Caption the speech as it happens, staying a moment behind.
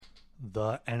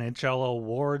The NHL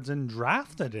Awards and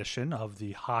Draft edition of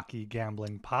the Hockey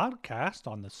Gambling Podcast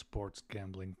on the Sports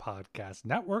Gambling Podcast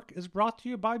Network is brought to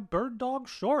you by Bird Dog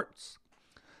Shorts.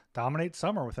 Dominate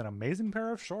summer with an amazing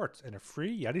pair of shorts and a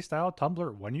free Yeti-style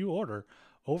tumbler when you order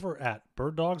over at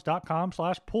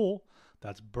birddogs.com/pool.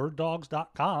 That's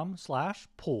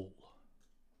birddogs.com/pool.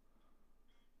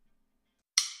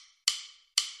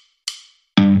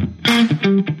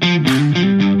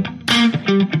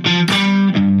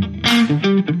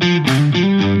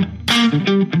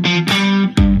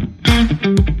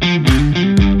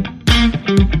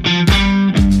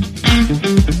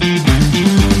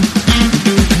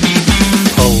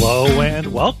 Hello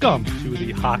and welcome to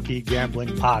the Hockey Gambling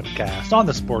Podcast on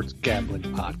the Sports Gambling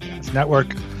Podcast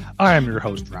Network. I am your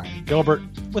host, Ryan Gilbert.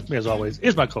 With me, as always,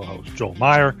 is my co-host, Joel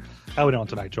Meyer. How are we doing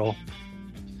tonight, Joel?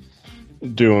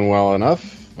 Doing well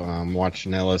enough. I'm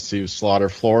watching LSU slaughter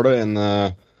Florida in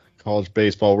the College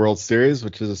Baseball World Series,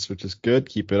 which is good.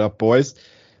 Keep it up, boys.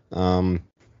 And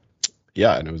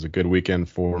it was a good weekend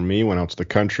for me. Went out to the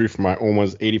country for my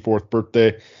almost 84th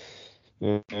birthday,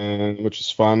 which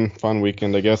is fun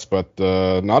weekend, I guess, but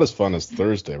not as fun as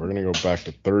Thursday. We're gonna go back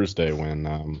to Thursday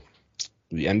when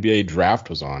the NBA Draft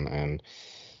was on, and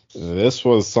this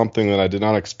was something that I did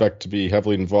not expect to be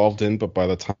heavily involved in. But by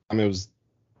the time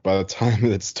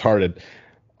it started,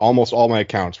 almost all my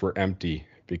accounts were empty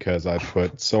because I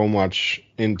put so much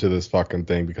into this fucking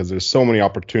thing because there's so many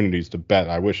opportunities to bet.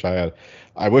 I wish I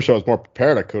was more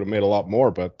prepared. I could have made a lot more,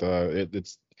 but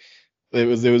it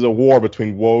was a war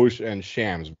between Woj and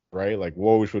Shams, right? Like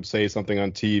Woj would say something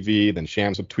on TV, then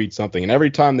Shams would tweet something, and every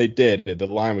time they did, the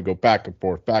line would go back and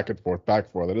forth, back and forth, back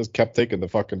and forth. I just kept taking the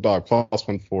fucking dog, plus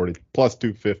 140, plus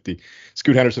 250.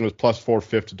 Scoot Henderson was plus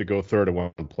 450 to go third at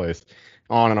one place.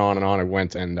 On and on and on it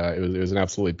went, and it was an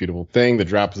absolutely beautiful thing. The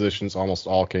draft positions almost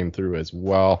all came through as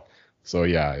well. So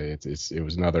yeah, it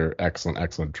was another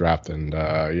excellent draft, and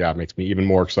it makes me even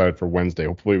more excited for Wednesday.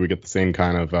 Hopefully we get the same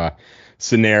kind of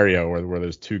scenario where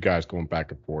there's two guys going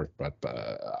back and forth, but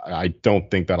I don't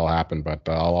think that'll happen. But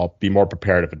I'll be more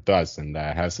prepared if it does, and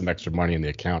have some extra money in the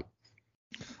account.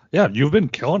 Yeah, you've been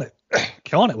killing it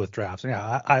with drafts.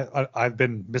 Yeah, I've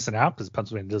been missing out because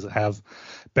Pennsylvania doesn't have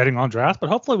betting on drafts, but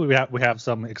hopefully we have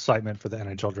some excitement for the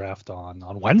NHL Draft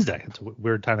on Wednesday. It's a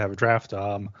weird time to have a draft.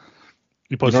 You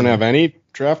don't have any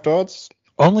draft odds?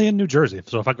 Only in New Jersey.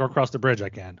 So if I go across the bridge, I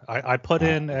can. I put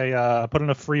in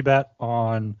a free bet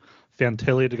on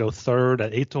Fantilli to go third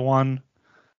at 8-1.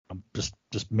 Just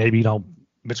maybe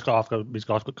Michkov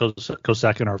goes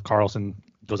second, or if Carlson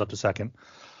goes up to second.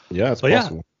 Yeah, it's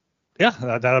possible. Yeah,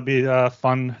 that'll be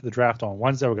fun. The draft on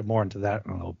Wednesday. We'll get more into that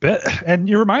in a little bit. And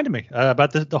you reminded me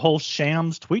about the whole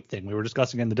Shams tweet thing we were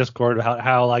discussing in the Discord.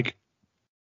 How like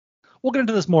we'll get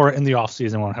into this more in the off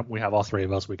season when we have all three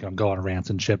of us. We can go on rants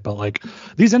and shit. But like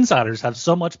these insiders have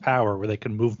so much power where they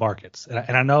can move markets.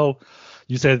 And I know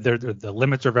you said the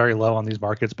limits are very low on these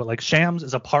markets, but like Shams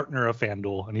is a partner of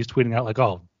FanDuel, and he's tweeting out like,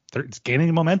 oh, it's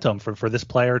gaining momentum for this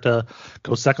player to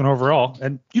go second overall.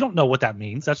 And you don't know what that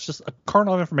means. That's just a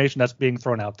kernel of information that's being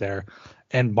thrown out there,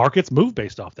 and markets move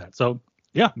based off that. So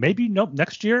yeah, maybe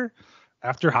next year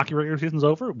after hockey regular season's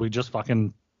over, we just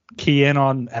fucking key in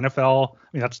on NFL. I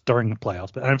mean, that's during the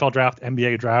playoffs, but NFL draft,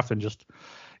 NBA draft, and just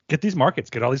get these markets,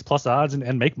 get all these plus odds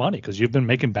and make money because you've been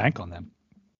making bank on them.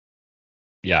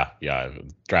 Yeah.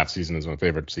 Draft season is my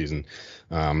favorite season.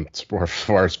 As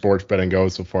far as sports betting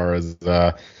goes, so far as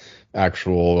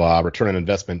actual return on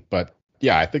investment. But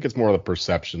yeah, I think it's more of the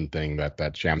perception thing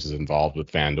that Shams is involved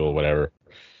with FanDuel or whatever.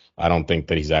 I don't think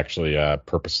that he's actually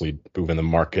purposely moving the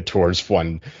market towards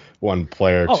one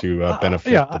player to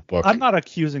benefit the book. I'm not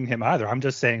accusing him either. I'm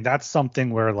just saying that's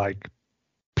something where like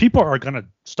people are going to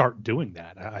start doing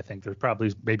that. I think there's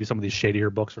probably maybe some of these shadier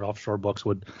books or offshore books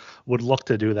would look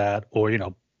to do that, or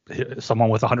someone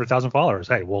with 100,000 followers.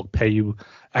 Hey, we'll pay you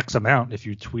X amount if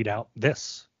you tweet out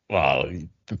this. Well,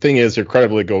 the thing is, your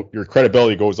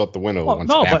credibility goes out the window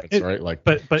once it happens, right? Like,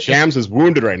 but Shams is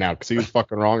wounded right now because he was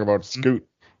fucking wrong about Scoot,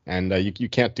 and you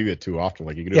can't do it too often.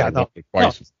 Like you can do it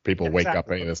twice. People wake up,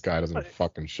 hey, this guy doesn't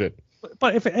fucking shit.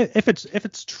 But if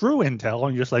it's true intel,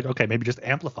 and you're just like, okay, maybe just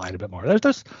amplify it a bit more.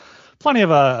 There's plenty of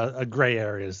a gray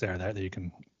areas there that you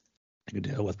can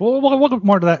deal with. But we'll get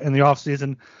more to that in the off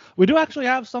season. We do actually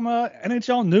have some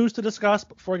NHL news to discuss.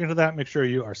 But before we get to that, make sure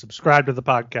you are subscribed to the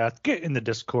podcast. Get in the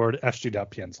Discord,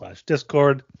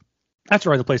 sg.pn/Discord. That's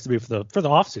really the place to be for the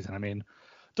off season. I mean,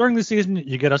 during the season,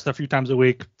 you get us a few times a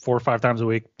week, 4 or 5 times a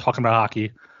week, talking about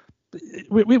hockey.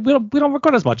 We don't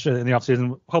record as much in the off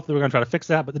season. Hopefully, we're going to try to fix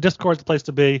that. But the Discord is the place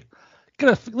to be.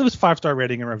 Leave us a 5-star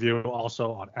rating and review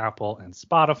also on Apple and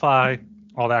Spotify.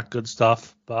 all that good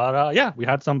stuff. But yeah, we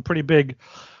had some pretty big,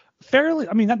 fairly,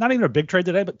 I mean, not even a big trade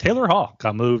today, but Taylor Hall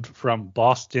got moved from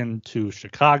Boston to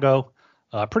Chicago.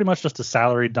 Pretty much just a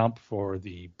salary dump for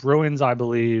the Bruins, I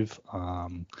believe.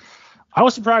 I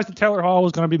was surprised that Taylor Hall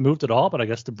was going to be moved at all, but I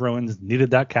guess the Bruins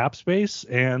needed that cap space,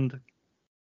 and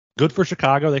good for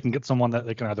Chicago. They can get someone that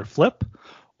they can either flip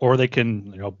or they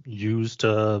can, use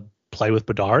to play with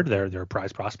Bedard, their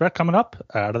prize prospect coming up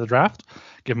out of the draft.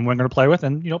 Give him a winger to play with,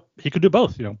 and he could do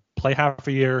both. Play half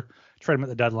a year, trade him at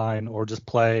the deadline, or just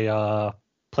play a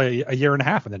year and a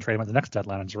half and then trade him at the next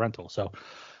deadline as a rental. So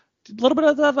a little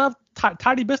bit of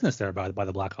tidy business there by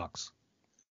the Blackhawks.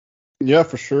 Yeah,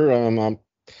 for sure.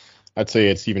 I'd say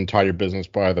it's even tighter business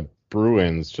by the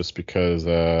Bruins just because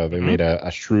they made a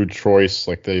shrewd choice.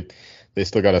 Like they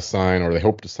still got to sign, or they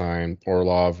hope to sign,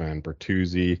 Orlov and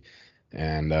Bertuzzi,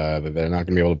 and they're not going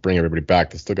to be able to bring everybody back.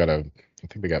 They still got to, I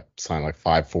think they got signed like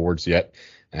 5 forwards yet,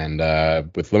 and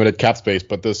with limited cap space.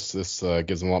 But this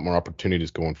gives them a lot more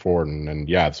opportunities going forward, and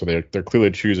yeah, so they're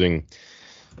clearly choosing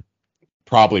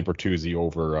probably Bertuzzi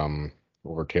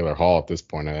over Taylor Hall at this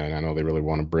point, and I know they really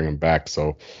want to bring him back.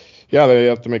 So yeah, they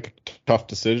have to make a tough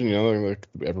decision. Like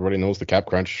everybody knows the cap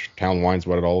crunch. Town whines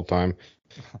about it all the time.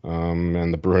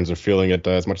 And the Bruins are feeling it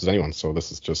as much as anyone. So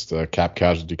this is just a cap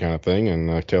casualty kind of thing.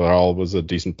 And Taylor Hall was a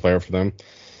decent player for them,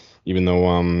 even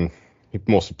though he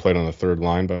mostly played on the third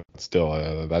line. But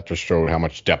still, that just showed how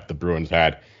much depth the Bruins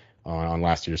had on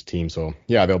last year's team. So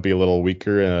yeah, they'll be a little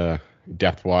weaker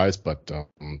depth-wise. But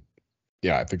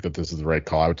yeah, I think that this is the right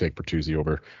call. I would take Bertuzzi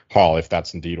over Hall if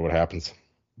that's indeed what happens.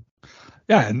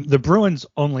 Yeah, and the Bruins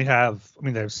only have,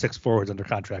 they have 6 forwards under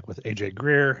contract with AJ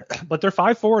Greer, but their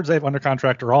 5 forwards they have under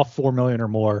contract are all $4 million or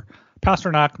more.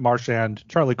 Pasternak, Marchand,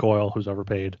 Charlie Coyle, who's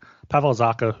overpaid, Pavel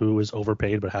Zacha, who is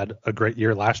overpaid but had a great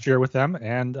year last year with them,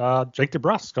 and Jake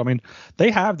DeBrusk.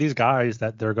 They have these guys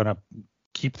that they're going to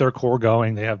keep their core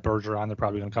going. They have Bergeron. They're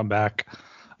probably going to come back.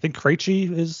 I think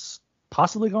Krejci is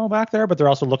possibly going back there, but they're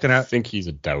also looking at... I think he's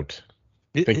a doubt.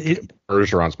 I think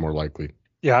Bergeron's more likely.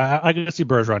 Yeah, I can see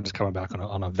Bergeron just coming back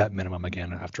on a vet minimum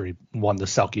again after he won the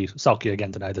Selke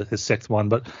again tonight, his 6th one.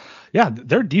 But yeah,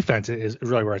 their defense is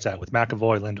really where it's at with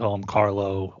McAvoy, Lindholm,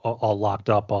 Carlo, all locked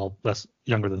up, all less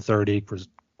younger than 30.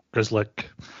 Grzelcyk,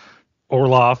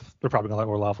 Orlov. They're probably gonna let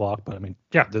Orlov walk, but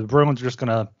yeah, the Bruins are just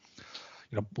gonna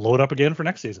load up again for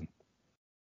next season.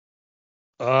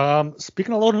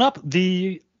 Speaking of loading up,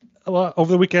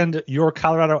 over the weekend, your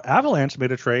Colorado Avalanche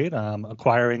made a trade,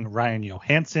 acquiring Ryan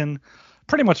Johansson.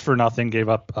 Pretty much for nothing, gave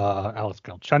up Alex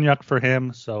Galchenyuk for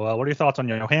him. So what are your thoughts on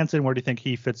Johansson? Where do you think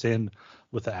he fits in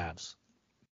with the Avs?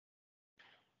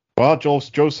 Well, Joe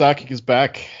Sakic is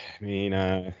back.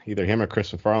 Either him or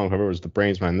Chris McFarland, whoever was the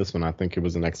brains behind this one, I think it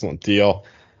was an excellent deal.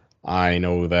 I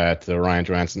know that Ryan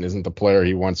Johansson isn't the player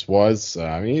he once was.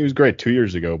 He was great 2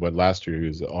 years ago, but last year he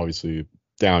was obviously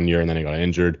down year and then he got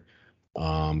injured.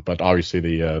 But obviously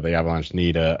the Avalanche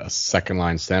need a second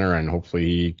line center, and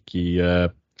hopefully he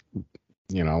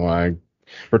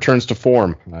returns to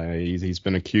form. He's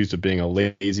been accused of being a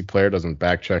lazy player, doesn't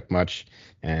back check much,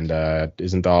 and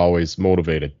isn't always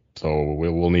motivated. So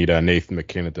we'll need Nathan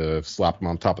McKinnon to slap him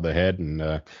on top of the head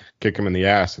and kick him in the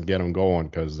ass and get him going,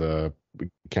 because we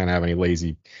can't have any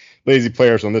lazy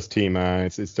players on this team.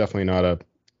 It's definitely not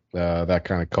that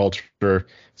kind of culture,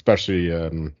 especially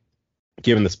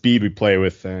given the speed we play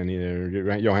with. And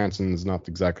Johansson is not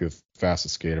exactly the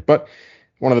fastest skater, but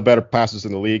one of the better passers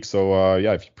in the league. So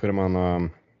yeah, if you put him on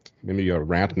maybe a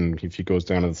Rantanen, if he goes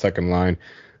down to the second line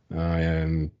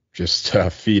and just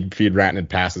feed Rantanen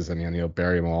passes, and he'll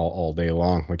bury him all day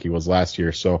long like he was last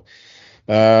year. So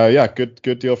yeah,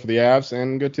 good deal for the Avs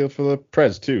and good deal for the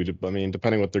Preds too.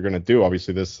 Depending what they're going to do,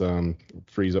 obviously this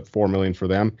frees up $4 million for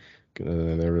them.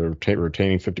 They're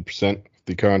retaining 50% of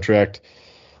the contract.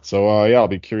 So yeah, I'll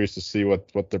be curious to see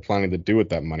what they're planning to do with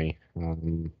that money.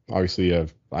 Obviously,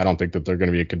 I don't think that they're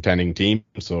going to be a contending team,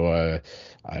 so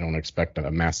I don't expect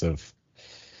a massive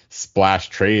splash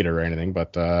trade or anything.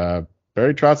 But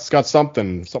Barry Trotz's got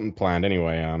something planned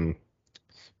anyway.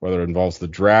 Whether it involves the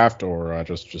draft or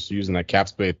just using that cap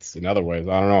space in other ways,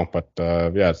 I don't know.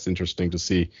 But yeah, it's interesting to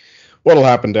see what'll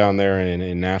happen down there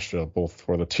in Nashville, both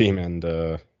for the team and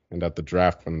at the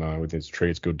draft when these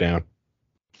trades go down.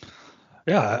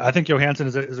 Yeah, I think Johansson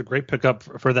is a great pickup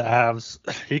for the Avs.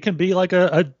 He can be like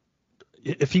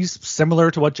if he's similar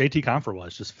to what JT Compher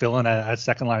was, just fill in at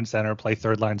second line center, play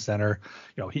third line center.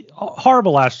 He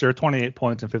horrible last year, 28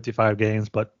 points in 55 games,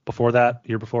 but before that,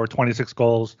 year before, 26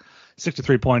 goals,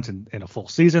 63 points in a full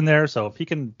season there. So if he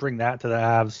can bring that to the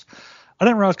Avs, I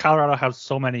didn't realize Colorado has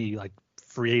so many like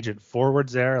free agent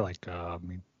forwards there. Like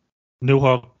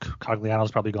Newhook,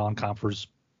 Cogliano's probably gone, Compher's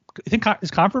You think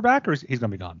is Confer back or he's going to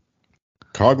be gone?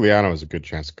 Cogliano has a good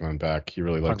chance of coming back. He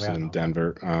really likes it in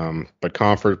Denver. But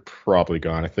Comfort probably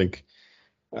gone. I think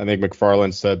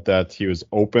McFarland said that he was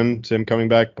open to him coming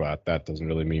back, but that doesn't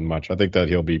really mean much. I think that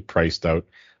he'll be priced out.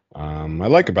 I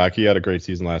like him back. He had a great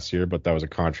season last year, but that was a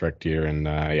contract year, and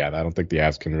I don't think the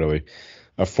Avs can really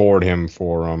afford him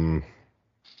for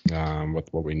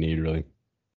what we need really.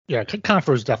 Yeah,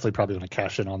 Confer is definitely probably going to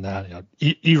cash in on that.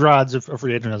 Erod's a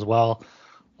free agent as well.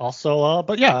 Also,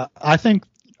 but yeah, I think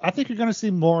you're going to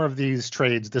see more of these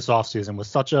trades this offseason with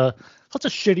such a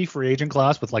shitty free agent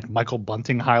class with like Michael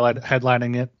Bunting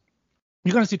headlining it.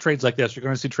 You're going to see trades like this. You're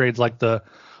going to see trades like the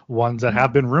ones that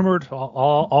have been rumored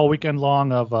all weekend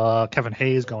long of Kevin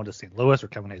Hayes going to St. Louis or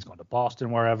Kevin Hayes going to Boston,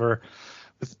 wherever,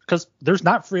 because there's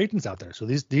not free agents out there. So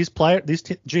these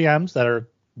GMs that are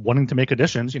wanting to make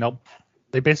additions,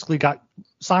 they basically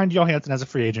signed Johansson as a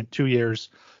free agent, 2 years,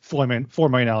 $4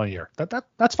 million a year.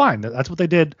 That's fine. That's what they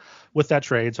did with that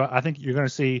trade. So I think you're going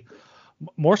to see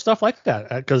more stuff like that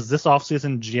because this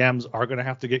offseason GMs are going to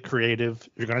have to get creative.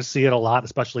 You're going to see it a lot,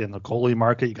 especially in the goalie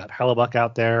market. You got Hellebuck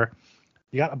out there.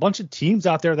 You got a bunch of teams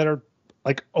out there that are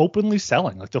like openly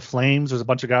selling, like the Flames. There's a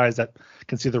bunch of guys that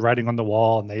can see the writing on the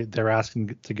wall and they're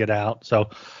asking to get out. So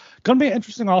going to be an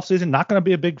interesting offseason. Not going to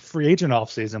be a big free agent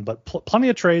offseason, but plenty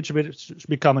of trades should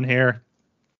be coming here.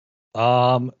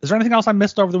 Is there anything else I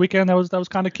missed over the weekend that was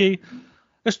kind of key?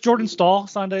 This Jordan Staal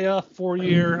signed a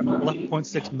 4-year,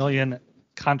 $11.6 million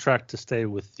contract to stay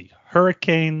with the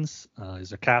Hurricanes.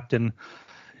 He's a captain.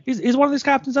 He's one of these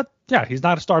captains that, he's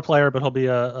not a star player, but he'll be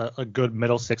a good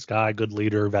middle six guy, good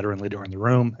leader, veteran leader in the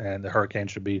room. And the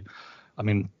Hurricanes should be,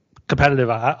 competitive,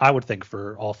 I would think,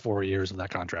 for all 4 years of that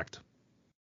contract.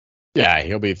 Yeah,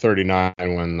 he'll be 39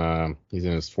 when he's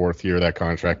in his fourth year of that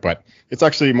contract, but it's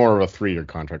actually more of a 3-year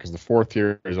contract because the fourth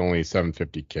year is only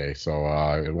 $750K, so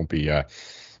it won't be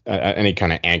any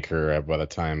kind of anchor by the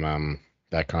time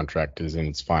that contract is in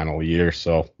its final year.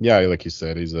 So yeah, like you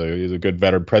said, he's a good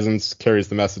veteran presence, carries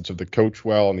the message of the coach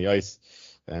well on the ice,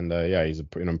 and he's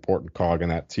an important cog in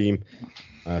that team.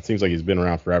 It seems like he's been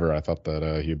around forever. I thought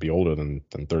that he'd be older than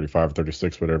 35 or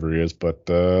 36, whatever he is, but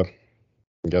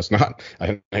I guess not. I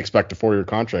didn't expect a 4-year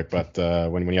contract, but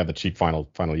when you have the cheap final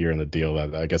year in the deal,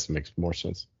 I guess it makes more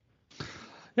sense.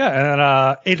 Yeah, and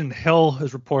Aiden Hill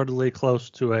is reportedly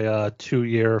close to a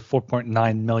 2-year,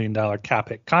 $4.9 million cap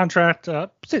hit contract.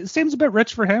 Seems a bit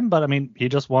rich for him, but he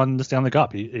just won the Stanley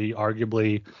Cup. He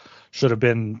arguably should have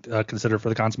been considered for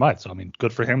the Conn Smythe. So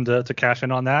good for him to cash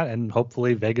in on that, and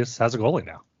hopefully Vegas has a goalie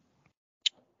now.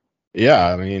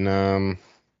 Yeah,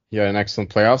 he had an excellent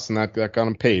playoffs, and that got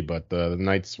him paid. But the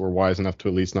Knights were wise enough to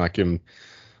at least not give him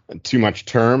too much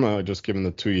term, just give him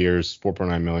the 2 years,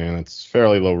 $4.9 million. It's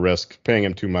fairly low risk, paying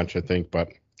him too much, I think. But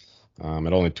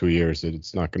at only 2 years,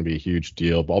 it's not going to be a huge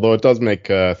deal. Although it does make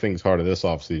things harder this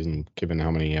offseason, given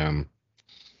how many, I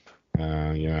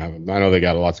know they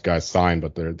got lots of guys signed,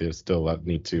 but they still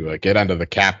need to get under the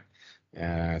cap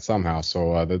somehow.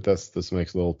 So this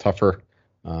makes it a little tougher.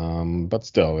 But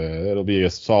still, it'll be a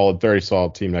very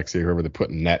solid team next year, whoever they put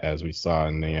in net, as we saw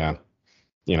in the,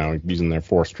 using their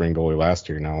 4th-string goalie last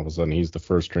year. Now all of a sudden he's the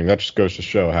 1st string. That just goes to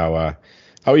show how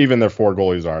even their 4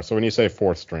 goalies are. So when you say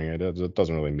 4th string, it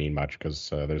doesn't really mean much because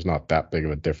there's not that big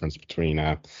of a difference between,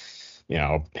 Hale,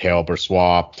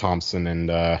 Brossoit, Thompson,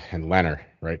 and Leonard,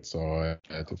 right? So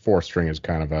the 4th string is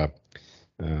kind of a,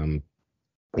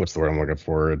 what's the word I'm looking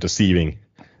for, deceiving.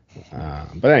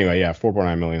 But anyway, yeah,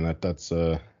 $4.9 million. That's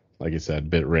like you said, a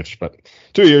bit rich, but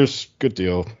 2 years, good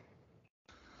deal.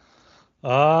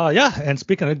 And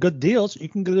speaking of good deals, you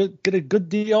can get a good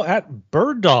deal at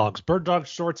Bird Dogs. Bird Dogs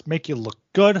shorts make you look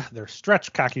good. Their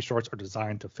stretch khaki shorts are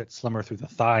designed to fit slimmer through the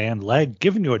thigh and leg,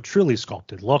 giving you a truly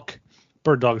sculpted look.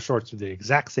 Bird Dog shorts do the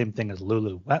exact same thing as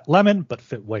Lululemon, but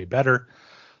fit way better.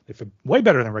 They fit way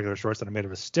better than regular shorts that are made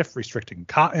of a stiff, restricting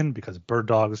cotton because Bird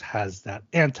Dogs has that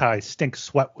anti-stink,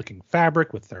 sweat-wicking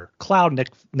fabric with their cloud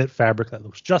knit fabric that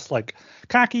looks just like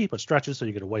khaki but stretches so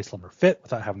you get a way slimmer fit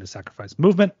without having to sacrifice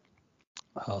movement.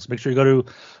 So make sure you go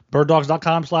to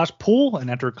birddogs.com/pool and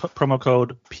enter promo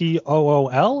code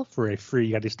POOL for a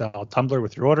free Yeti-style tumbler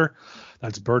with your order.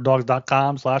 That's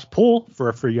birddogs.com/pool for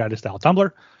a free Yeti-style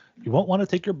tumbler. You won't want to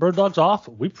take your Bird Dogs off,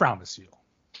 we promise you.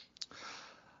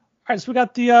 All right, so we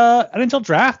got the NHL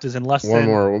Draft is in less than...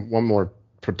 One more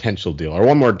potential deal, or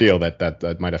one more deal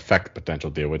that might affect potential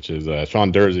deal, which is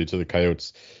Sean Durzi to the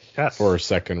Coyotes for a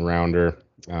 2nd rounder.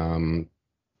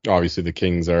 Obviously, the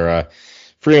Kings are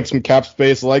freeing up some cap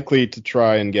space, likely to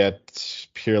try and get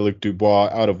Pierre-Luc Dubois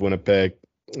out of Winnipeg.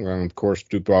 Of course,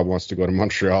 Dubois wants to go to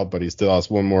Montreal, but he still has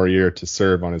 1 more year to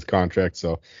serve on his contract,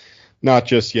 so not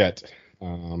just yet.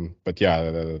 But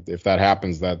yeah, if that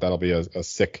happens, that'll be a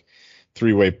sick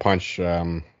three-way punch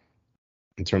in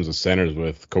terms of centers,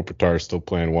 with Kopitar still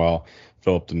playing well,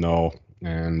 Philip Deneau,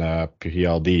 and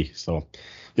PLD. So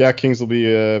yeah, Kings will be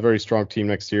a very strong team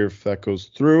next year if that goes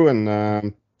through.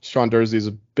 And Sean Dursley is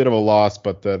a bit of a loss,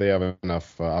 but they have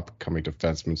enough upcoming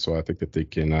defensemen, so I think that they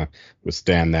can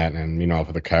withstand that. And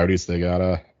for the Coyotes, they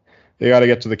gotta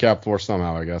get to the cap floor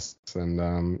somehow, I guess.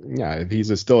 And yeah,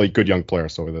 he's still a good young player,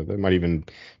 so they might even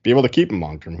be able to keep him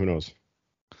long term. Who knows?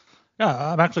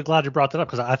 Yeah, I'm actually glad you brought that up,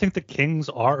 because I think the Kings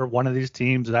are one of these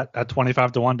teams that at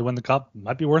 25-1 to win the cup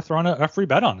might be worth throwing a free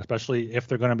bet on, especially if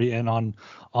they're going to be in on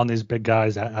these big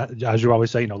guys. As you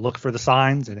always say, look for the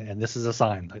signs, and this is a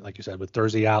sign. Like you said, with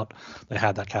Thursday out, they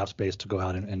had that cap space to go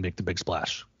out and make the big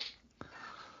splash.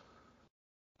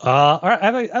 All right,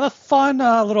 I have a fun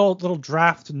little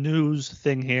draft news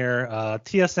thing here.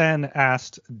 TSN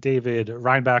asked David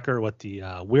Reinbacher what the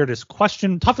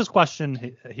toughest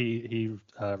question he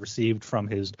received from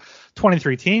his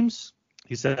 23 teams.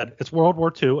 He said, "It's World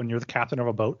War II, and you're the captain of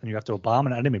a boat, and you have to bomb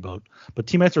an enemy boat, but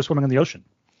teammates are swimming in the ocean."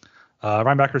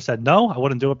 Reinbacher said, "No, I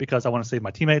wouldn't do it because I want to save my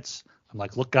teammates." I'm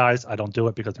like, "Look, guys, I don't do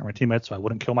it because they're my teammates, so I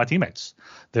wouldn't kill my teammates."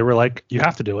 They were like, "You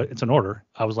have to do it. It's an order."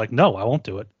 I was like, "No, I won't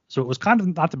do it." So it was kind of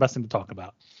not the best thing to talk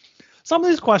about. Some of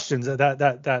these questions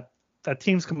that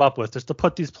teams come up with just to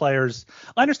put these players,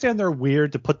 I understand they're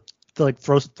weird to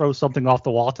throw something off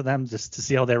the wall to them just to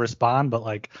see how they respond, but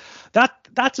like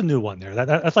that's a new one there.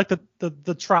 That's like the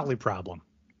Trotley problem.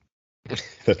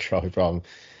 The trolley problem.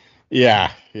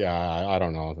 Yeah, I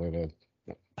don't know.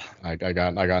 I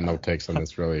got no takes on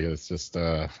this really. It's just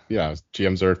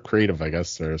GMs are creative, I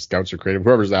guess, or scouts are creative.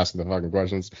 Whoever's asking the fucking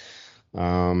questions,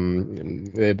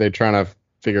 they're trying to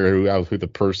figure out who the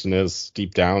person is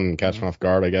deep down and catch them off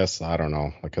guard, I guess. I don't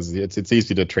know, because it's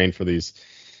easy to train for these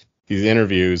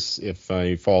interviews if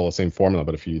you follow the same formula.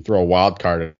 But if you throw a wild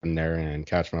card in there and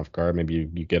catch them off guard, maybe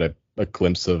you get a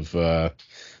glimpse of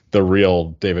the real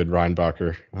David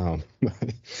Reinbacher.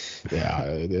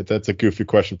 Yeah, that's a goofy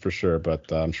question for sure, but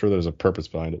I'm sure there's a purpose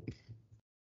behind it.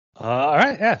 All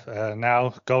right, yeah.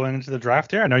 Now going into the draft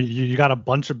here, I know you got a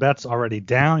bunch of bets already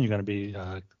down. You're going to be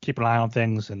keeping an eye on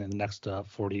things in the next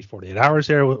 48 hours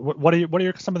here. What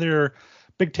are some of your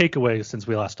big takeaways since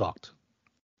we last talked?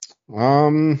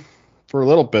 For a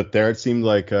little bit there, it seemed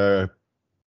like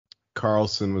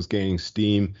Carlson was gaining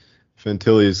steam.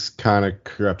 Fantilli's kind of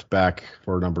crept back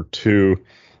for number 2.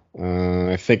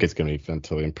 I think it's going to be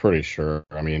Fantilli. I'm pretty sure.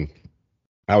 I mean,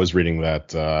 I was reading that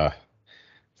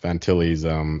Fantilli's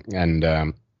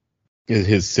and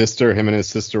his sister, him and his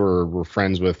sister were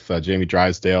friends with Jamie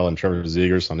Drysdale and Trevor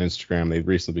Zegers on Instagram. They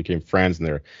recently became friends, and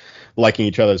they're liking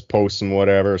each other's posts and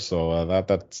whatever. So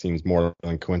that seems more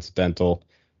than coincidental.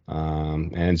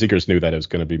 And Zegers knew that it was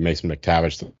going to be Mason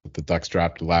McTavish that the Ducks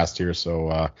drafted last year.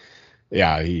 So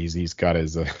yeah, he's got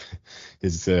his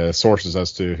sources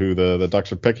as to who the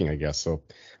Ducks are picking, I guess. So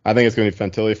I think it's going to be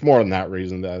Fantilli for more than that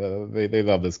reason. They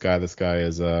love this guy. This guy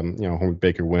is Home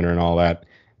Baker winner and all that,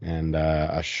 and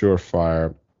a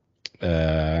surefire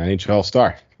NHL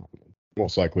star,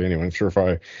 most likely anyway.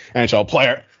 Surefire NHL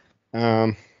player.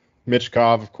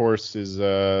 Michkov, of course, is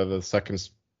the second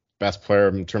best player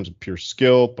in terms of pure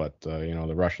skill, but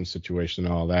the Russian situation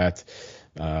and all that.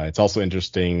 It's also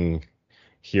interesting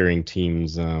hearing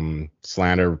teams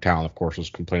slander talent. Of course,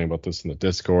 was complaining about this in the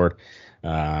Discord.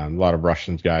 A lot of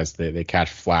Russian guys, they catch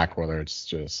flack, whether it's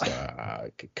just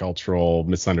cultural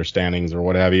misunderstandings or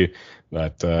what have you.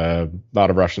 But a lot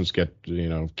of Russians get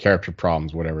character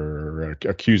problems, whatever, or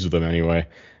accused of them anyway.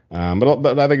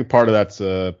 But I think part of that's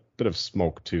a bit of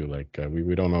smoke too. Like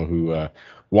we don't know who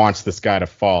wants this guy to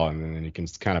fall, and then you can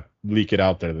kind of leak it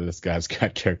out there that this guy's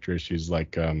got character issues,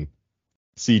 like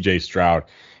C.J. Stroud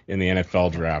in the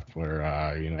NFL draft, where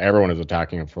everyone is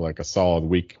attacking him for like a solid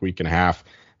week and a half,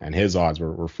 and his odds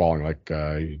were falling. Like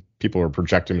people were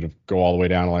projecting him to go all the way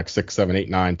down to like 6, 7, 8,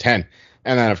 9, 10,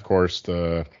 and then of course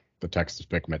the Texas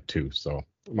pick him at 2. So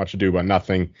much ado about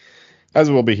nothing, as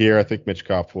it will be here. I think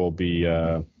Michkov will be.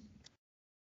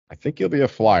 I think he'll be a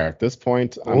flyer at this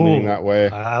point. I'm leaning that way.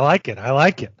 I like it.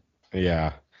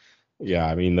 Yeah.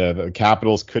 I mean the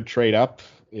Capitals could trade up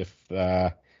if.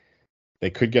 They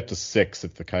could get to 6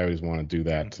 if the Coyotes want to do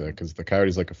that, because the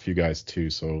Coyotes like a few guys too.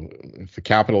 So if the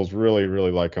Capitals really, really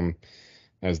like him,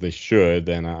 as they should,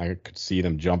 then I could see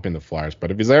them jumping the Flyers. But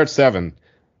if he's there at 7,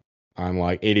 I'm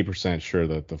like 80% sure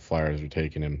that the Flyers are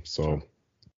taking him. So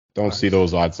don't see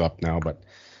those odds up now. But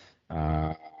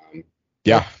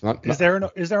yeah. Is there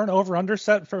an over/under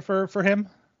set for him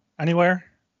anywhere?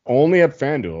 Only at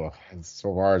FanDuel,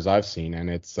 so far as I've seen, and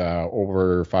it's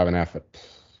over 5.5 at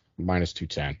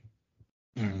 -210.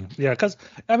 Yeah, because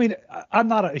I mean, I'm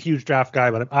not a huge draft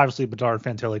guy, but obviously Bedard,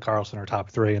 Fantilli, Carlson are top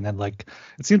three, and then like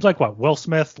it seems like what Will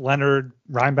Smith, Leonard,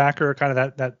 Reinbacher are kind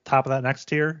of that top of that next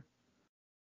tier.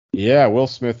 Yeah, Will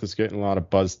Smith is getting a lot of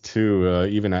buzz too,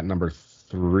 even at number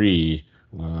 3,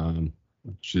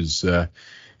 which is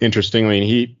interesting. I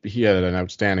mean, he had an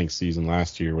outstanding season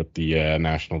last year with the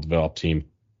national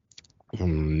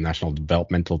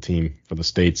developmental team for the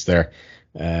states there,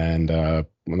 and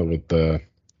with the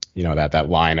that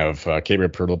line of Gabriel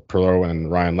Perlo and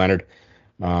Ryan Leonard.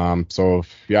 So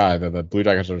yeah, the Blue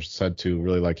Jackets are said to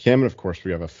really like him, and of course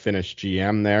we have a Finnish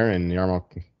GM there in Jarmo,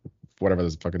 whatever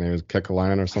his fucking name is,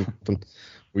 Kekalainen or something.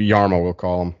 Jarmo, we'll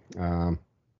call him.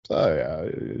 So yeah,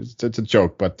 it's a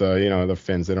joke, but the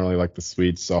Finns, they don't really like the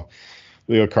Swedes, so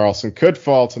Leo Carlson could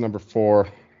fall to number 4.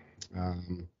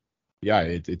 Yeah,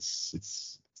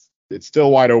 it's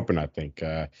still wide open, I think.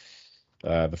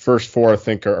 The first 4, I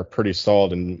think, are pretty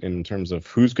solid in terms of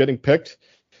who's getting picked,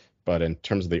 but in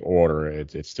terms of the order,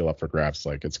 it's still up for grabs.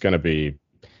 Like, it's going to be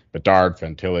Bedard,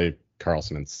 Fantilli,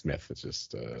 Carlson, and Smith. It's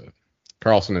just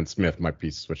Carlson and Smith might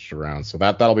be switched around, so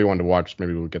that'll be one to watch.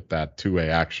 Maybe we'll get that two-way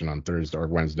action on Thursday or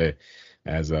Wednesday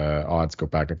as odds go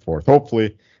back and forth.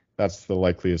 Hopefully, that's the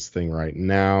likeliest thing right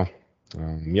now.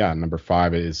 Yeah, number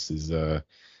 5 is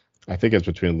I think it's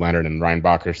between Leonard and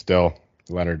Reinbacher still.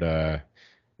 Leonard, a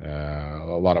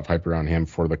lot of hype around him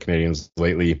for the Canadians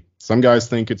lately. Some guys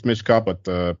think it's Michkov, but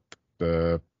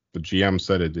the GM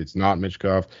said it's not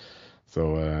Michkov.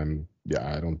 So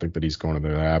yeah, I don't think that he's going to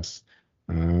the Habs.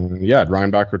 Yeah,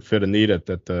 Reinbacher would fit a need at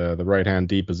the right hand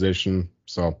D position.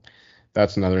 So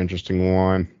that's another interesting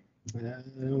one.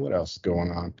 What else is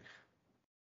going on?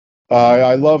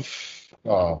 I love.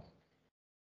 Oh,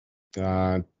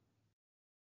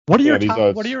 What are yeah, your these top?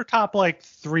 What are odds. your top like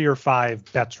 3 or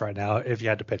 5 bets right now if you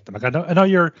had to pick them? Like I know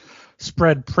you're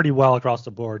spread pretty well across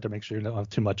the board to make sure you don't have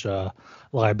too much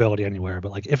liability anywhere.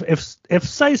 But like if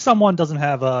say someone doesn't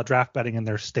have draft betting in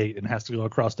their state and has to go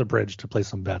across the bridge to play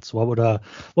some bets, what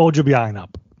would you be eyeing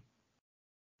up?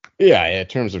 Yeah, in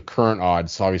terms of current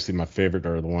odds, obviously my favorite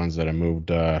are the ones that I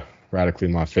moved radically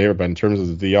in my favor. But in terms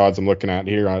of the odds I'm looking at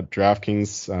here on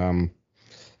DraftKings,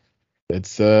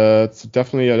 it's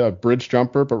definitely a bridge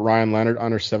jumper. But Ryan Leonard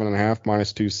under 7.5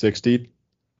 minus 260.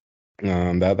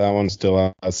 That one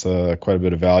still has quite a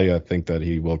bit of value. I think that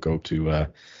he will go to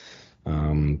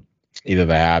either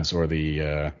the Habs or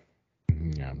the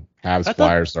Habs, That does,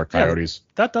 Flyers, or yeah, Coyotes.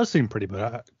 that does seem pretty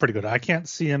good. Pretty good. I can't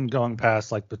see him going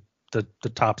past like the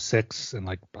top 6, and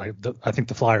like I think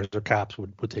the Flyers or Caps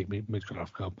would take me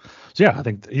off Cup. So yeah, I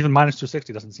think even minus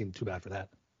 260 doesn't seem too bad for that.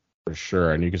 For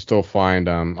sure, and you can still find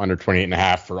under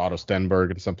 28.5 for Otto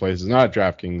Stenberg in some places. Not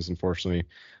at DraftKings, unfortunately,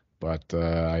 but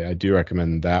I do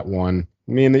recommend that one.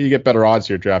 I mean, you get better odds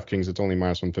here at DraftKings. It's only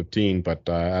minus 115, but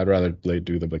I'd rather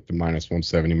do the minus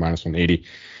 170, minus 180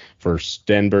 for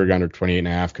Stenberg under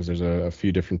 28.5 because there's a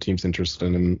few different teams interested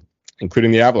in him,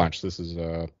 including the Avalanche. This is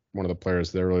one of the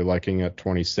players they're really liking at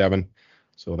 27,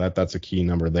 so that's a key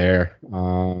number there.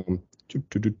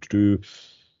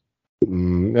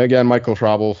 Again, Michael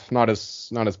Travel, not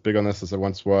as big on this as it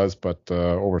once was, but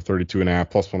over 32.5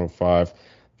 plus 105.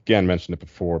 Again, mentioned it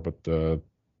before, but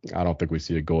I don't think we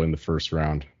see a goal in the first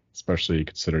round, especially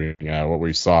considering what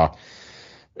we saw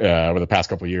over the past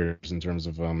couple of years in terms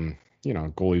of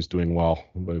goalies doing well,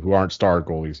 but who aren't star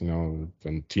goalies,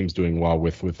 and teams doing well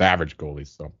with average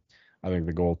goalies. So I think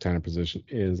the goaltender position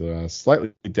is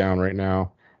slightly down right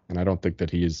now, and I don't think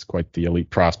that he is quite the elite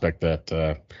prospect that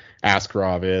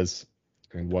Askarov is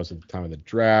and was at the time of the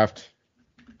draft.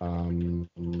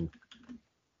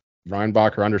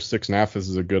 Reinbacher under 6.5. This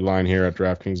is a good line here at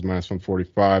DraftKings minus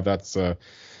 145. That's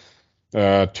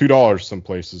 $2 some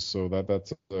places, so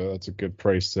that's a good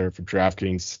price there for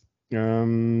DraftKings.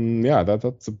 Yeah,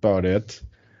 that's about it.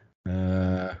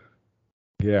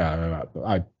 Yeah,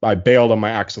 I bailed on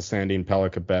my Axel Sandin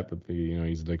Pellikka bet, but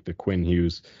he's like the Quinn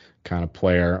Hughes kind of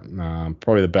player.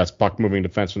 Probably the best puck moving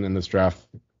defenseman in this draft,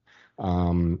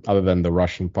 other than the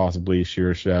Russian possibly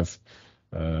Shirashev.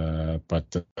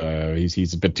 But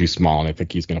he's a bit too small, and I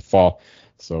think he's going to fall.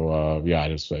 So yeah,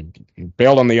 I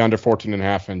bailed on the under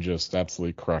 14.5 and just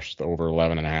absolutely crushed the over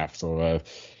 11.5. So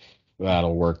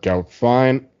that'll work out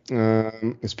fine,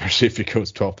 especially if he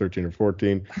goes 12, 13, or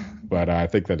 14. But I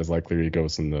think that is likely he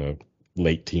goes in the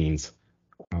late teens.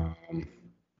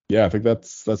 Yeah, I think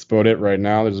that's about it right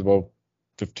now. There's about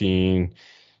 15,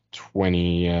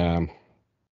 20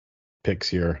 picks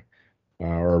here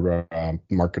or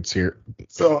markets here,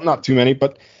 so not too many,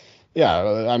 but yeah,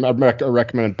 I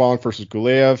recommended Bonk versus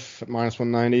Gulev at minus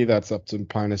 190. That's up to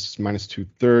minus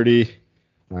 230.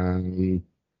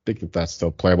 think that that's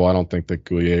still playable. I don't think that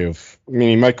Gulyev, I mean,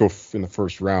 he might go in the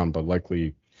first round, but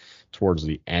likely towards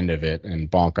the end of it. And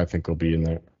Bonk, I think, will be in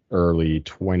the early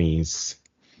 20s.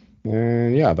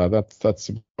 And yeah, that's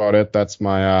about it. That's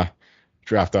my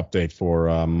draft update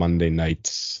for Monday night,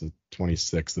 the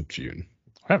 26th of June.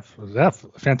 Yeah,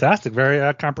 fantastic.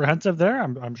 Very comprehensive there.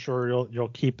 I'm sure you'll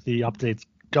keep the updates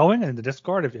going in the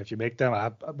Discord if you make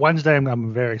them. Wednesday,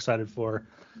 I'm very excited for.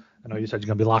 I know you said you're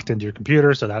going to be locked into your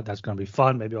computer, so that's going to be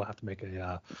fun. Maybe I'll have to make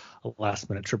a last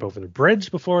minute trip over the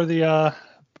bridge before the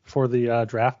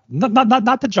draft.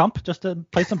 Not to jump, just to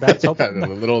play some bets. A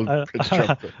little bridge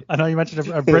jumper. I know you mentioned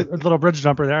a little bridge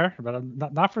jumper there, but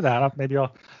not for that. Maybe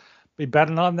I'll be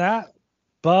betting on that.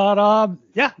 But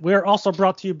yeah, we're also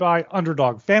brought to you by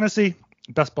Underdog Fantasy.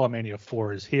 Best Ball Mania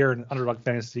 4 is here, and Underdog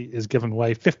Fantasy is giving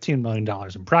away $15 million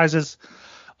in prizes.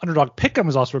 Underdog Pick'em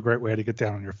is also a great way to get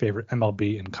down on your favorite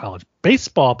MLB and college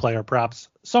baseball player props.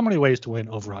 So many ways to win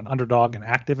over on Underdog and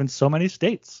active in so many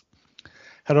states.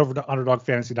 Head over to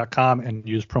UnderdogFantasy.com and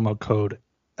use promo code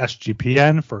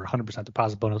SGPN for 100%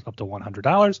 deposit bonus up to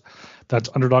 $100. That's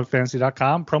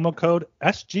UnderdogFantasy.com, promo code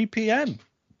SGPN.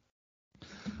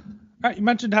 All right, you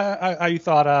mentioned how you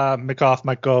thought Michkov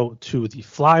might go to the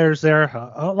Flyers there.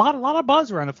 A lot of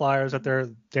buzz around the Flyers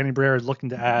that Danny Briere is looking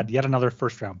to add yet another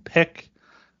first-round pick.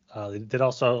 They did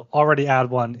also already add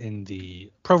one in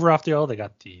the Provorov deal. They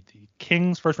got the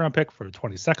Kings first-round pick for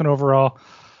 22nd overall.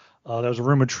 There was a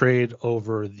rumored trade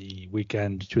over the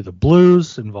weekend to the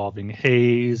Blues involving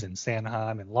Hayes and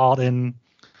Sanheim and Lawton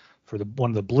for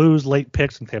one of the Blues late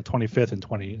picks. And they have 25th and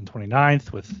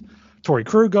 29th with Torrey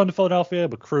Krug going to Philadelphia.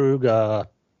 But Krug,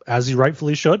 as he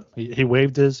rightfully should, he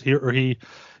waived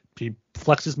he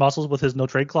flexed his muscles with his no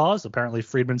trade clause. Apparently,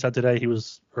 Friedman said today I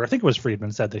think it was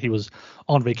Friedman said that he was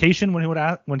on vacation when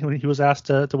he was asked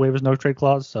to waive his no trade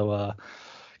clause. So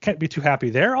can't be too happy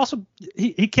there. Also,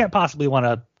 he can't possibly want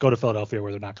to go to Philadelphia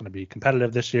where they're not going to be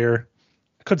competitive this year.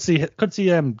 Could see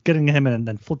him getting him and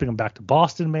then flipping him back to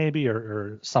Boston maybe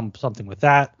or something with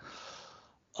that.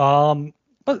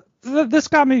 But this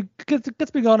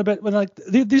gets me going a bit when like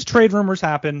these trade rumors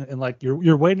happen and like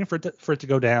you're waiting for it to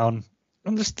go down.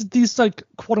 And just these like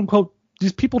quote unquote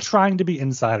these people trying to be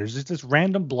insiders, just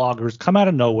random bloggers come out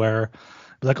of nowhere,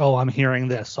 be like, oh, I'm hearing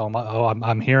this, so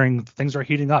I'm hearing things are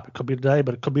heating up. It could be today,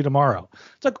 but it could be tomorrow.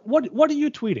 It's like what are you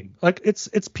tweeting? Like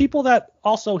it's people that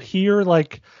also hear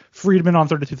like Friedman on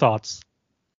 32 Thoughts,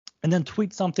 and then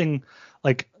tweet something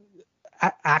like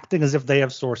acting as if they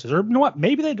have sources, or you know what,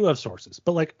 maybe they do have sources,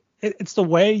 but like it's the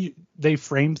way they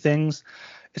frame things.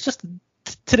 It's just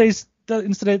today's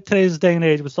day and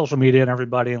age with social media and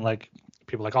everybody, and like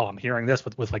people are like, oh, I'm hearing this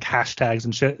with like hashtags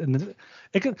and shit. And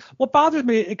what bothers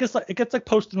me, it gets like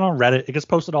posted on Reddit, it gets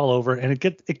posted all over, and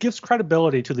it gives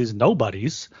credibility to these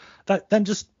nobodies that then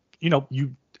just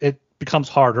it becomes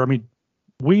harder. I mean,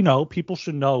 we know people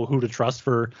should know who to trust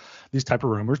for these type of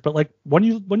rumors, but like when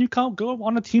you go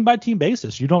on a team by team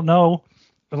basis, you don't know.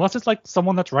 Unless it's like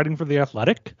someone that's writing for The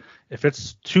Athletic, if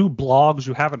it's two blogs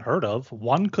you haven't heard of,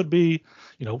 one could be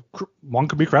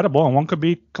credible and one could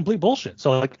be complete bullshit.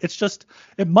 So like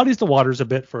it muddies the waters a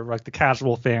bit for like the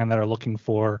casual fan that are looking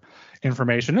for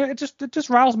information. It just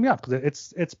riles me up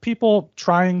because it's people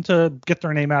trying to get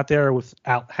their name out there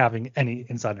without having any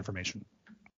inside information.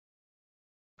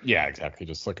 Yeah, exactly.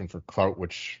 Just looking for clout,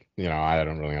 which I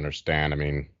don't really understand. I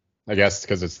mean, I guess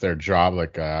because it's their job.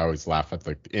 Like I always laugh at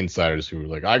like the insiders who are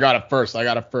like, I got it first.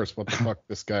 What the fuck,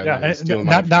 this guy? Yeah,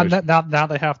 now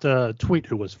they have to tweet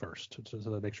who was first so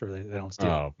they make sure they don't steal.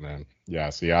 Oh man,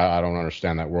 yeah. See, I don't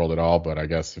understand that world at all. But I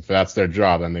guess if that's their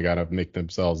job, then they got to make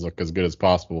themselves look as good as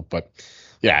possible. But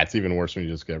yeah, it's even worse when you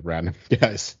just get random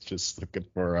guys just looking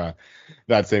for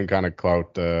that same kind of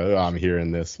clout. I'm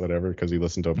hearing this, whatever, because he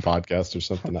listened to a podcast or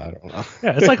something. I don't know.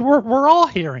 Yeah, it's like we're all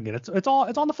hearing it. It's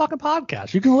on the fucking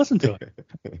podcast. You can listen to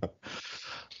it.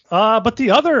 But the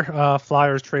other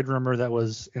Flyers trade rumor that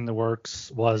was in the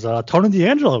works was Tony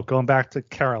DeAngelo going back to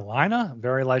Carolina.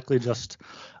 Very likely just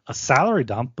a salary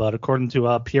dump. But according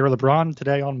to Pierre LeBrun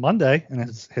today on Monday in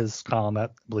his column at,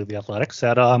 I believe, The Athletic,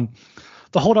 said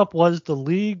the holdup was the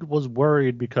league was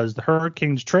worried because the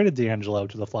Hurricanes traded DeAngelo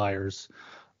to the Flyers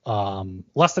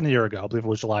less than a year ago. I believe it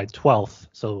was July 12th.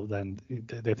 So then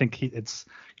they think it's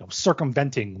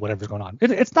circumventing whatever's going on.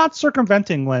 It's not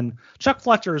circumventing when Chuck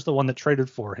Fletcher is the one that traded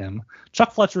for him.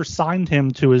 Chuck Fletcher signed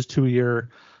him to his 2-year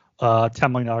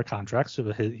 $10 million contract.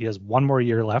 So he has one more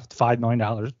year left, $5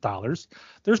 million.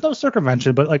 There's no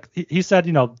circumvention, but like he said,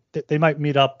 they might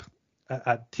meet up.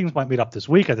 Teams might meet up this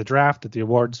week at the draft, at the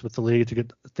awards with the league to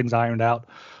get things ironed out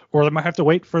or they might have to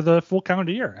wait for the full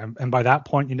calendar year. And by that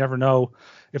point, you never know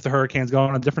if the Hurricanes go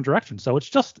in a different direction. So it's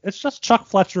just Chuck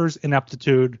Fletcher's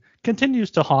ineptitude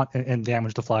continues to haunt and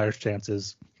damage the Flyers'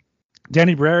 chances.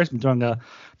 Danny Briere has been doing a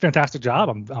fantastic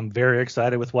job. I'm very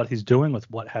excited with what he's doing, with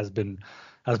what has been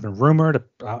rumored.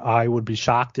 I would be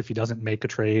shocked if he doesn't make a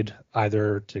trade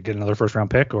either to get another first round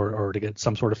pick or to get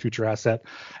some sort of future asset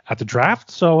at the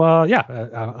draft. So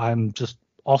I'm just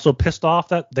also pissed off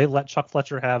that they let Chuck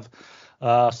Fletcher have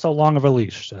so long of a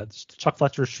leash. Chuck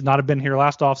Fletcher should not have been here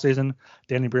last offseason.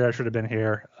 Danny Briere should have been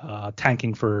here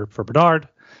tanking for Bedard.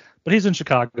 But he's in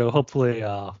Chicago. Hopefully,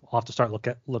 I'll have to start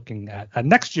looking at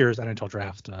next year's NHL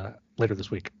draft later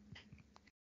this week.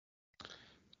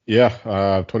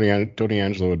 Yeah, Tony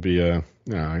Angelo would be a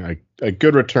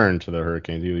good return to the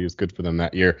Hurricanes. He was good for them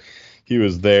that year. He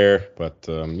was there, but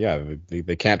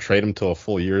they can't trade him till a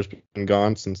full year's been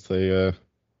gone since they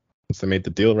made the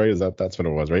deal, right? That's what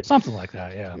it was, right? Something like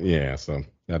that, yeah. Yeah, so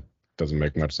that doesn't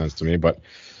make much sense to me, but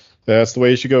that's the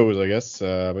way she goes, I guess.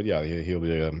 But yeah, he'll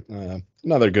be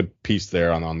another good piece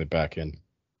there on the back end.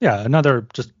 Yeah, another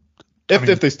just.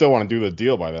 If they still want to do the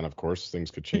deal by then, of course,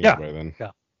 things could change by then.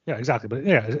 Yeah, exactly. But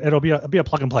yeah, it'll be a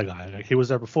plug and play guy. Like, he was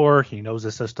there before. He knows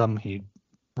the system.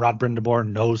 Rod Brindamore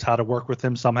knows how to work with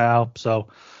him somehow. So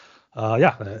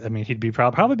I mean, he'd be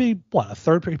probably be a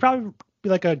third. He'd probably be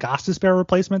like a Gostisbehere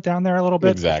replacement down there a little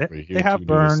bit. Exactly. They have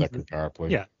Burns. Second power play.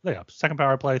 Yeah, they have second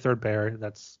power play, third pair.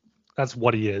 That's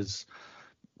what he is.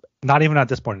 Not even at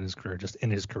this point in his career, just in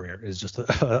his career, is just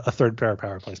a third pair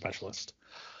power play specialist.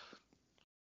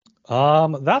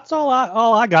 That's all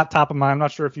I got top of mind. I'm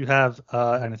not sure if you have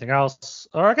anything else,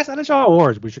 or I guess NHL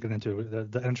Awards we should get into.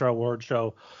 The NHL Awards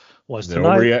show was tonight. Is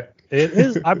it over yet? It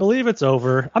is. I believe it's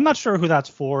over. I'm not sure who that's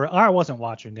for. I wasn't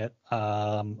watching it.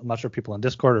 I'm not sure if people on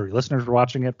Discord or listeners were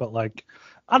watching it, but I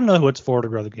don't know who it's for to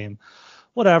grow the game.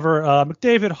 Whatever.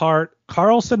 McDavid, Hart,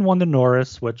 Carlson won to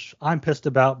Norris, which I'm pissed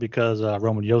about because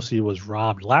Roman Josi was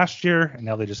robbed last year, and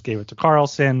now they just gave it to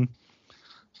Carlson.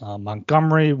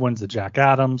 Montgomery wins the Jack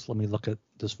Adams. Let me look at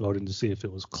this voting to see if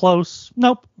it was close.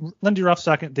 Nope. Lindy Ruff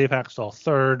second. Dave Haxtell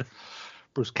third.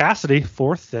 Bruce Cassidy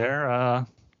fourth there.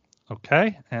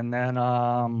 Okay. And then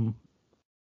Olmark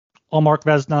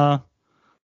Vezina,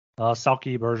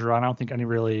 Selke, Bergeron. I don't think any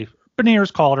really.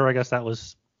 Beniers, Calder. I guess that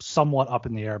was somewhat up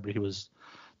in the air, but he was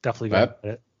definitely good at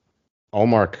it.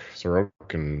 Olmark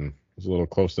Sorokin was a little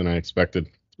closer than I expected.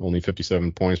 Only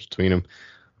 57 points between them.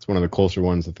 It's one of the closer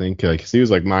ones, I think. He was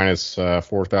like minus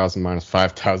 4,000, minus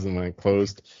 5,000 when it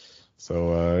closed.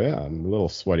 So, I'm a little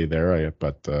sweaty there.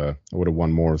 But I would have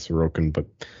won more with Sorokin. But,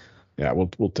 yeah,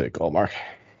 we'll take Allmark.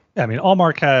 Yeah, I mean,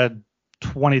 Allmark had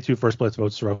 22 first place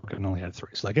votes. Sorokin only had 3.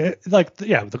 So,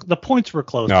 the points were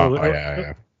close. No,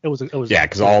 so it was. Yeah,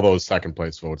 because all those second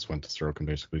place votes went to Sorokin,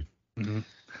 basically. Mm-hmm.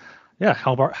 Yeah,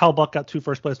 Hellbuck got 2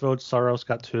 first place votes. Saros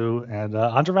got 2, and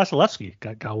Andrei Vasilevsky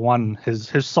got 1.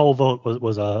 His sole vote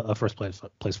was a first place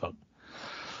vote.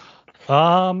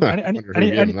 Any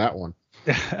that one?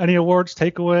 Any awards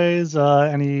takeaways?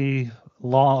 Any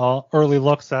early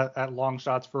looks at long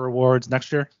shots for awards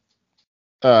next year?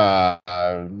 Not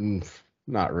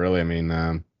really. I mean,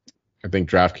 I think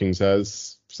DraftKings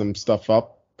has some stuff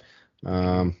up.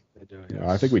 They do, yes.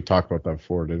 I think we talked about that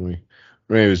before, didn't we?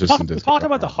 Maybe it was just we talked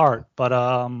about the Hart, but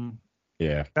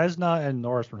yeah, Vezina and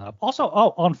Norris were up. Also,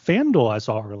 on FanDuel, I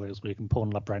saw earlier this week. I'm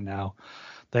pulling it up right now.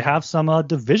 They have some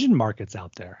division markets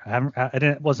out there.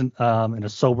 I wasn't in a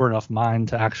sober enough mind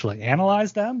to actually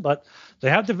analyze them, but they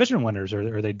have division winners,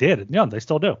 or they did. Yeah, they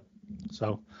still do.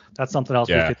 So that's something else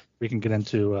we can get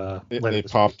into later. They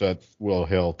popped at Will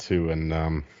Hill too,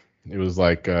 and it was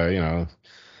like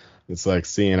it's like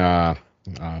seeing a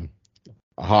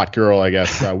hot girl, I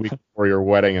guess, a week before your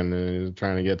wedding, and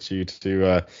trying to get you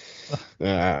to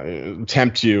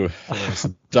tempt you,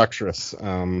 seductress,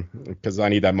 because I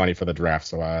need that money for the draft.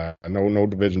 So no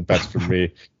division bets for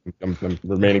me. I'm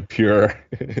remaining pure,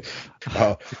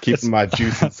 keeping my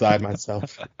juice inside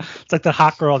myself. It's like the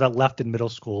hot girl that left in middle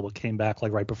school but came back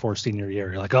right before senior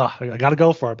year. You're like, oh, I got to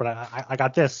go for it, but I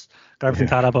got this. Got everything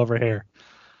tied up over here.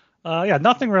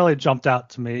 Nothing really jumped out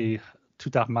to me.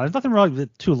 2,000 miles. There's nothing really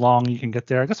too long you can get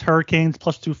there. I guess Hurricanes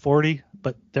plus 240,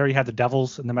 but there you had the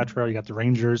Devils in the Metro. You got the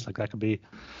Rangers. That could be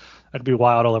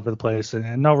wild all over the place,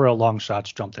 and no real long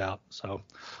shots jumped out. So,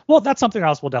 that's something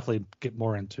else we'll definitely get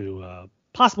more into,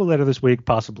 possibly later this week,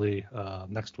 possibly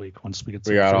next week once we get.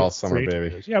 We got all summer,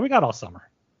 baby. Yeah, we got all summer.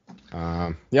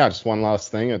 Just one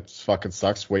last thing. It fucking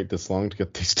sucks to wait this long to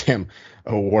get these damn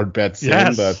award bets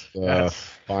in, but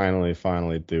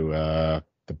finally do.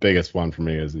 The biggest one for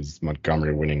me is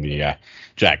Montgomery winning the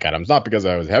Jack Adams. Not because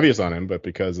I was heaviest on him, but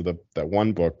because of that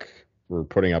one book were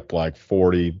putting up like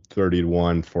 40, 30 to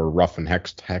 1 for Ruff and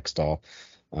Hextall.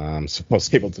 So I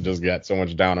was able to just get so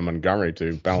much down on Montgomery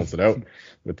to balance it out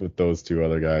with those two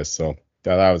other guys. So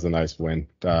that was a nice win.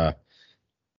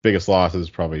 Biggest loss is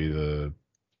probably the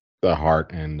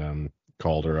Hart and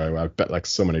Calder. I bet like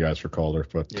so many guys for Calder,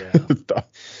 but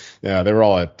yeah, they were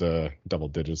all at double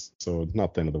digits, so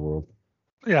not the end of the world.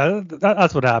 Yeah,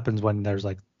 that's what happens when there's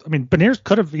like, I mean, Beniers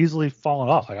could have easily fallen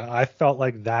off. Like, I felt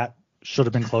like that should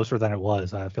have been closer than it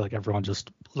was. I feel like everyone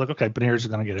just was like, okay, Beniers is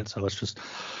going to get it, so let's just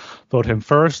vote him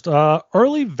first.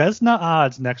 Early Vezina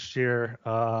odds next year.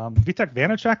 Vitek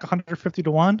Vanacek, 150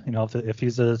 to 1. You know, if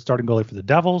he's a starting goalie for the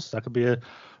Devils, that could be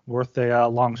worth a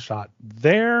long shot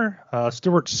there.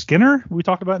 Stuart Skinner, we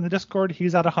talked about in the Discord,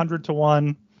 he's at 100 to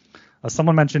 1.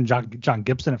 Someone mentioned John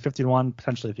Gibson at 50 to 1,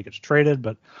 potentially if he gets traded,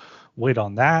 but wait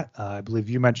on that. I believe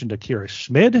you mentioned Akira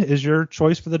Schmid is your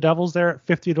choice for the Devils there at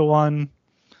 50 to 1.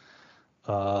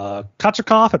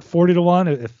 Kochetkov at 40 to 1.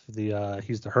 If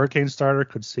he's the Hurricane starter,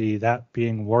 could see that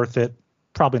being worth it.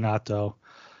 Probably not though.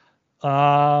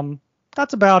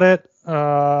 That's about it.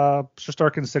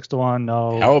 Shesterkin 6 to 1.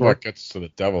 No. Hellebuyck gets to the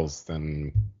Devils,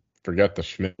 then forget the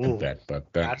Schmidt bet,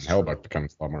 but then Hellebuyck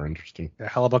becomes a lot more interesting. Yeah,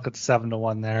 Hellebuyck at 7 to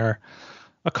 1 there.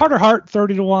 Carter Hart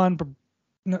 30 to 1.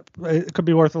 It could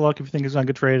be worth a look if you think he's going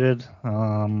to get traded.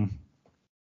 Yeah,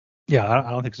 I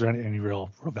don't think there's any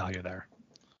real value there.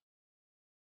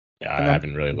 Yeah, I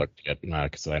haven't really looked yet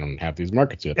because I don't have these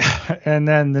markets yet. And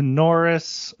then the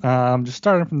Norris, just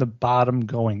starting from the bottom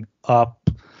going up.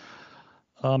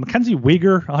 Mackenzie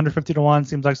Weegar, 150 to 1,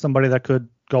 seems like somebody that could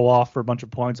go off for a bunch of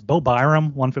points. Bo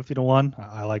Byram, 150 to 1.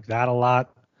 I like that a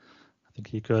lot. I think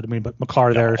he could. I mean, but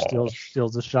McCarr there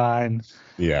steals the shine.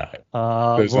 Yeah.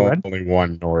 There's only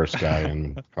one Norris guy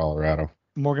in Colorado.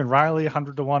 Morgan Riley,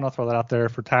 100 to 1. I'll throw that out there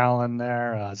for Talon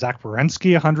there. Zach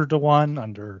Werenski, 100 to 1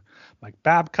 under Mike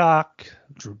Babcock.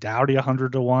 Drew Doughty,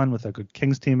 100 to 1 with a good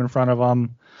Kings team in front of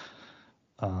him.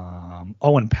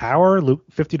 Owen Power,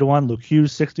 50 to 1. Luke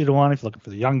Hughes, 60 to 1 if you're looking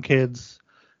for the young kids.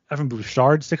 Evan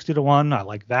Bouchard, 60 to 1. I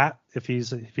like that if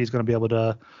he's going to be able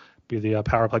to be the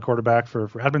power play quarterback for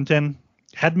Edmonton.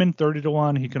 Hedman, 30 to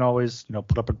 1. He can always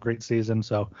put up a great season.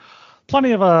 So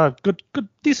plenty of good,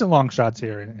 decent long shots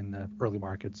here in the early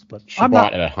markets. But I'm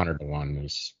not at 100 to 1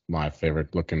 is my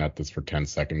favorite. Looking at this for 10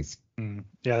 seconds.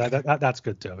 Yeah, that's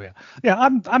good too. Yeah.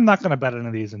 I'm not going to bet any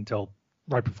of these until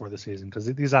right before the season because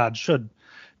these odds should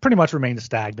pretty much remain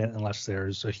stagnant unless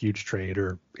there's a huge trade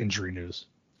or injury news.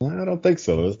 I don't think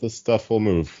so. This stuff will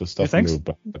move. The stuff will move,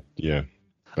 but yeah.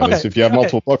 But okay. If you have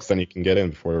multiple books, then you can get in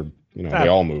before they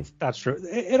all move. That's true.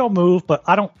 It'll move, but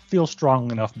I don't feel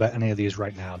strongly enough about any of these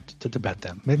right now to bet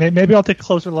them. Maybe I'll take a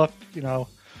closer look.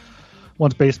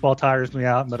 Once baseball tires me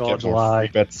out, middle of July.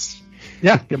 Free bets.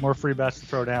 Yeah, get more free bets to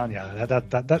throw down. Yeah,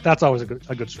 that's always a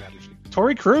good strategy.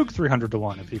 Torrey Krug 300 to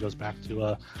 1 if he goes back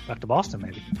to Boston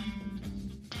maybe.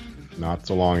 Not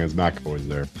so long as McAvoy's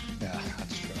there. Yeah,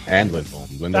 that's true. And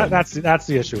Lindholm. That's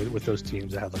the issue with those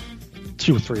teams that have like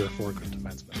 2, 3, or 4 good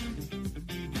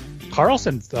defensemen.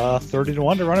 Carlson 30 to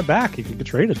 1 to run it back. He could get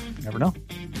traded. You never know.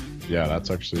 Yeah, that's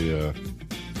actually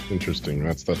interesting.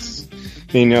 That's.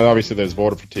 I mean, obviously there's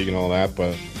voter fatigue and all that,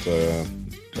 but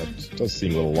that does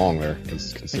seem a little long there.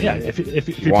 Yeah, if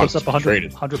he puts up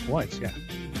 100 points, yeah.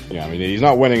 Yeah, I mean, he's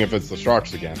not winning if it's the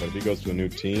Sharks again, but if he goes to a new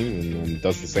team and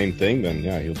does the same thing, then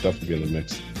yeah, he'll definitely be in the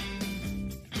mix.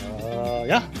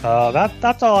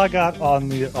 That's all I got on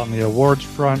the awards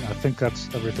front. I think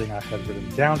that's everything I had written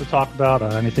down to talk about.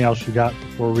 Anything else you got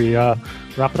before we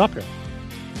wrap it up here?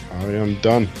 I am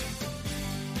done.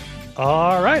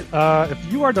 All right.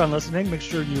 If you are done listening, make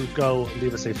sure you go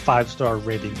leave us a 5-star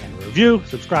rating and review.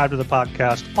 Subscribe to the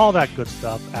podcast, all that good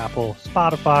stuff. Apple,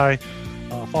 Spotify.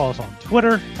 Follow us on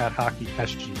Twitter at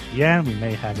HockeySGPN. We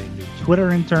may have a new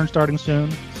Twitter intern starting soon,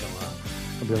 so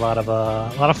there'll be a lot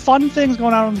of fun things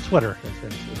going on Twitter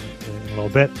in a little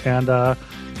bit. And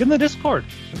get in the Discord.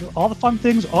 All the fun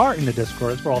things are in the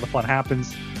Discord. That's where all the fun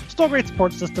happens. Still a great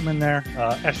support system in there.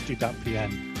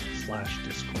 sg.pn/Discord.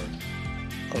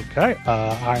 Okay.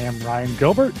 I am Ryan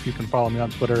Gilbert. You can follow me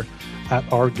on Twitter at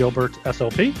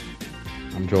rgilbertsop.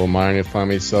 I'm Joel Meyer. Find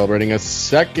me celebrating a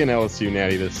second LSU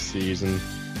natty this season.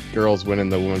 Girls winning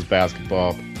the women's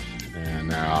basketball, and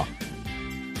now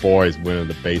boys winning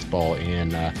the baseball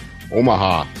in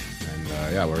Omaha.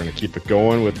 And we're gonna keep it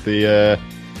going with the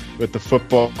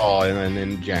football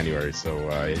in January. So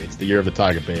it's the year of the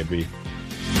Tiger, baby.